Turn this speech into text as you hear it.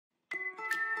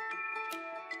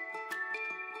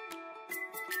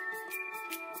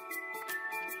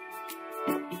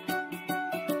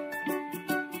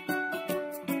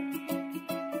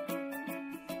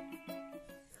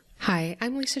Hi,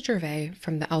 I'm Lisa Gervais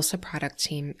from the ELSA product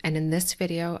team, and in this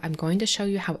video, I'm going to show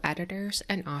you how editors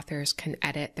and authors can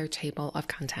edit their table of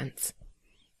contents.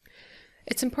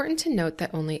 It's important to note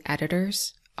that only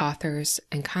editors, authors,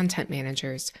 and content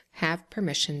managers have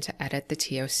permission to edit the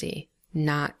TOC,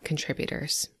 not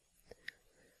contributors.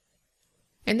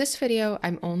 In this video,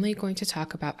 I'm only going to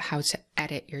talk about how to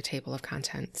edit your table of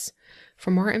contents. For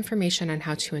more information on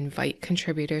how to invite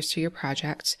contributors to your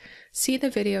project, see the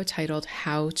video titled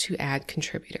How to Add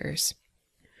Contributors.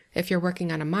 If you're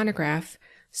working on a monograph,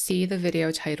 see the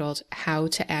video titled How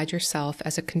to Add Yourself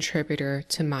as a Contributor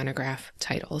to Monograph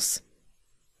Titles.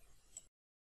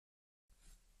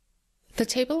 The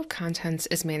table of contents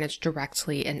is managed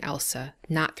directly in ELSA,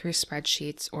 not through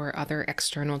spreadsheets or other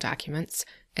external documents,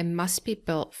 and must be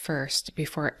built first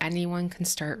before anyone can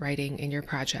start writing in your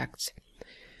project.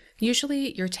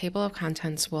 Usually, your table of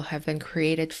contents will have been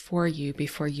created for you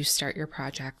before you start your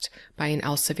project by an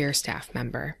Elsevier staff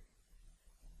member.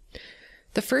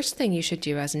 The first thing you should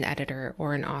do as an editor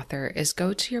or an author is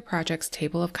go to your project's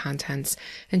table of contents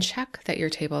and check that your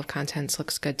table of contents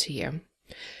looks good to you.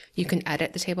 You can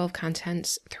edit the table of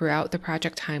contents throughout the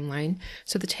project timeline,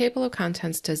 so the table of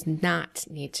contents does not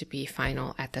need to be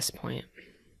final at this point.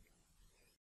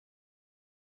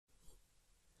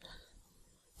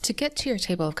 To get to your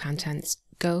table of contents,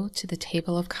 go to the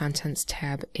Table of Contents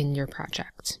tab in your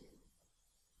project.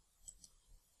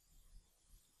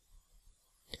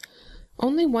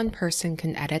 Only one person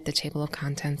can edit the table of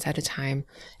contents at a time,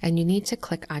 and you need to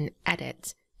click on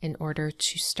Edit in order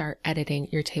to start editing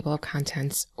your table of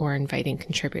contents or inviting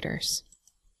contributors.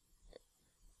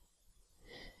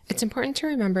 It's important to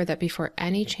remember that before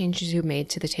any changes you made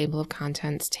to the table of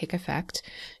contents take effect,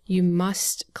 you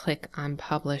must click on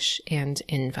Publish and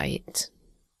Invite.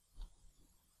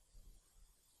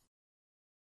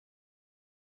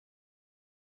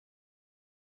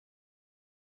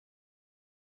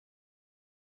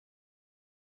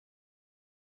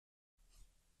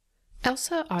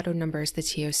 ELSA auto-numbers the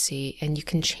TOC, and you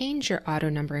can change your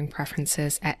auto-numbering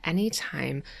preferences at any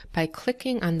time by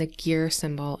clicking on the gear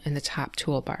symbol in the top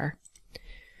toolbar.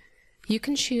 You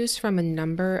can choose from a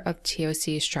number of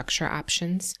TOC structure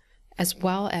options, as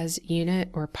well as unit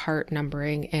or part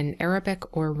numbering in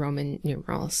Arabic or Roman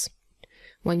numerals.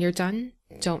 When you're done,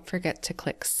 don't forget to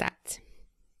click Set.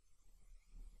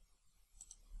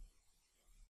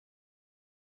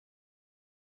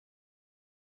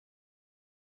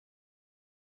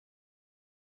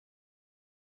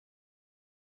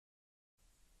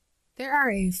 There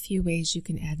are a few ways you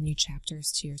can add new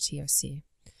chapters to your TOC.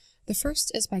 The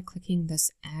first is by clicking this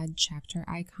Add Chapter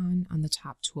icon on the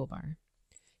top toolbar.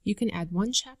 You can add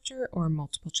one chapter or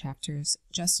multiple chapters,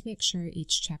 just make sure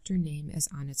each chapter name is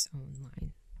on its own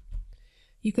line.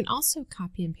 You can also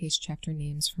copy and paste chapter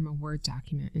names from a Word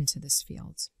document into this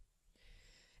field.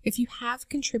 If you have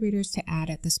contributors to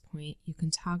add at this point, you can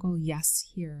toggle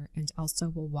Yes here, and ELSA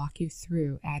will walk you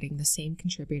through adding the same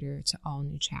contributor to all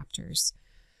new chapters.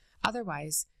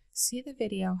 Otherwise, see the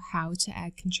video How to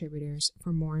Add Contributors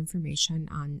for more information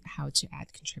on how to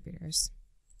add contributors.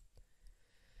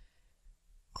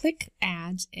 Click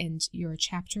Add and your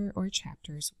chapter or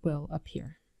chapters will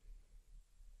appear.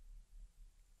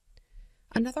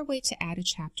 Another way to add a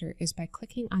chapter is by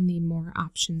clicking on the More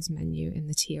Options menu in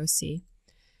the TOC,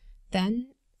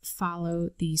 then follow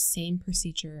the same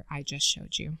procedure I just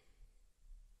showed you.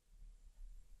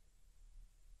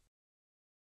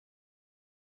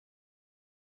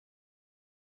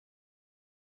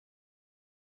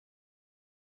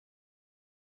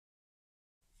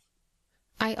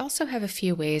 I also have a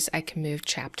few ways I can move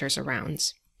chapters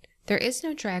around. There is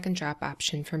no drag and drop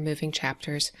option for moving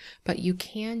chapters, but you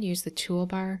can use the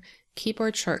toolbar,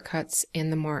 keyboard shortcuts,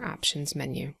 and the More Options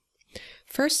menu.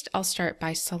 First, I'll start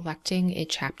by selecting a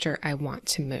chapter I want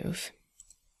to move.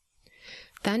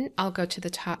 Then I'll go to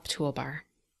the top toolbar.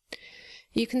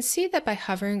 You can see that by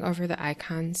hovering over the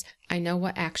icons, I know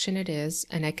what action it is,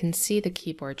 and I can see the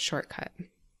keyboard shortcut.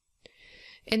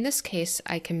 In this case,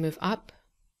 I can move up,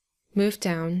 move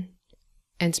down,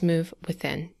 and move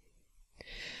within.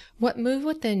 What move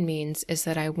within means is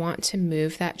that I want to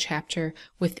move that chapter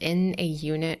within a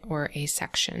unit or a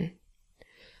section.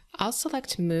 I'll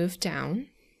select Move Down,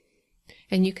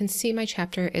 and you can see my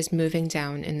chapter is moving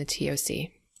down in the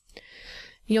TOC.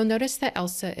 You'll notice that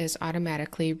ELSA is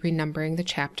automatically renumbering the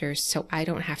chapters, so I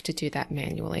don't have to do that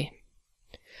manually.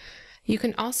 You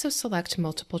can also select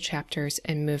multiple chapters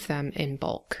and move them in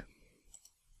bulk.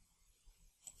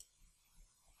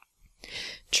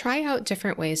 Try out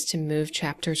different ways to move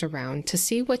chapters around to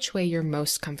see which way you're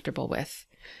most comfortable with: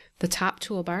 the top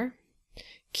toolbar,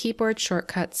 keyboard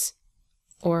shortcuts,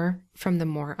 or from the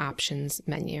More Options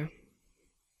menu.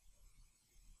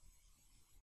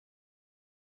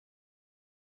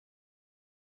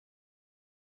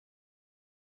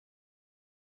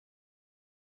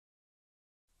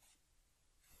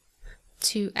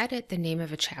 To edit the name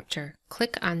of a chapter,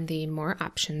 click on the More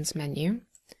Options menu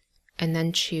and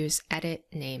then choose Edit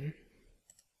Name.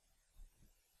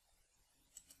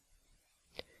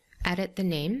 Edit the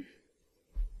name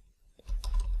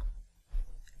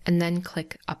and then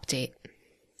click Update.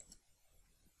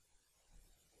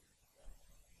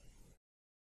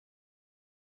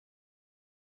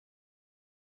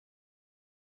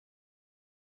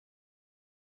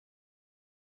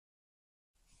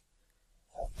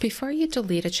 Before you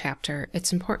delete a chapter,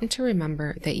 it's important to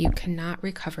remember that you cannot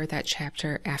recover that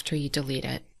chapter after you delete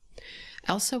it.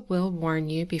 ELSA will warn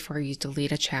you before you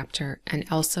delete a chapter, and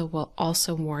ELSA will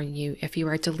also warn you if you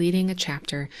are deleting a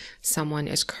chapter someone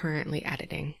is currently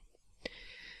editing.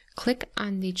 Click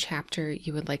on the chapter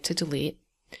you would like to delete,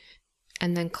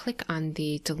 and then click on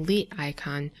the delete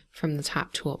icon from the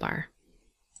top toolbar.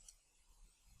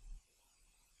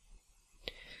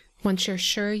 Once you're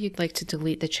sure you'd like to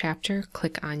delete the chapter,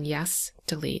 click on Yes,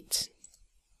 Delete.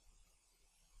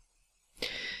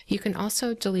 You can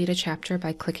also delete a chapter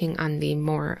by clicking on the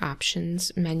More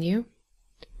Options menu,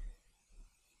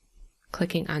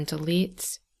 clicking on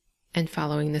Delete, and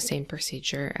following the same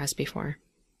procedure as before.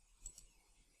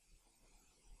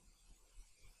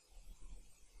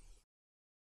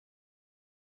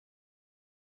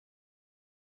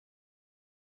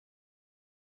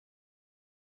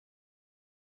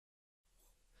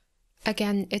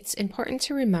 Again, it's important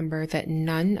to remember that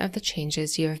none of the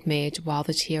changes you have made while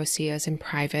the TOC is in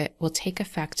private will take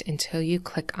effect until you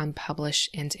click on Publish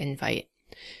and Invite.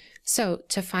 So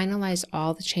to finalize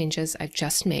all the changes I've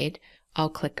just made, I'll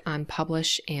click on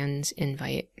Publish and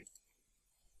Invite.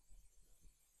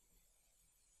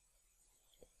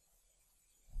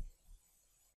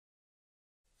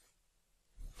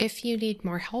 If you need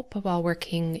more help while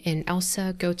working in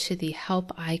ELSA, go to the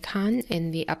Help icon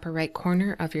in the upper right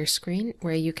corner of your screen,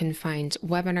 where you can find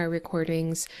webinar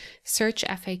recordings, search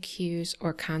FAQs,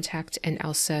 or contact an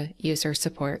ELSA user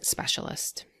support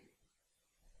specialist.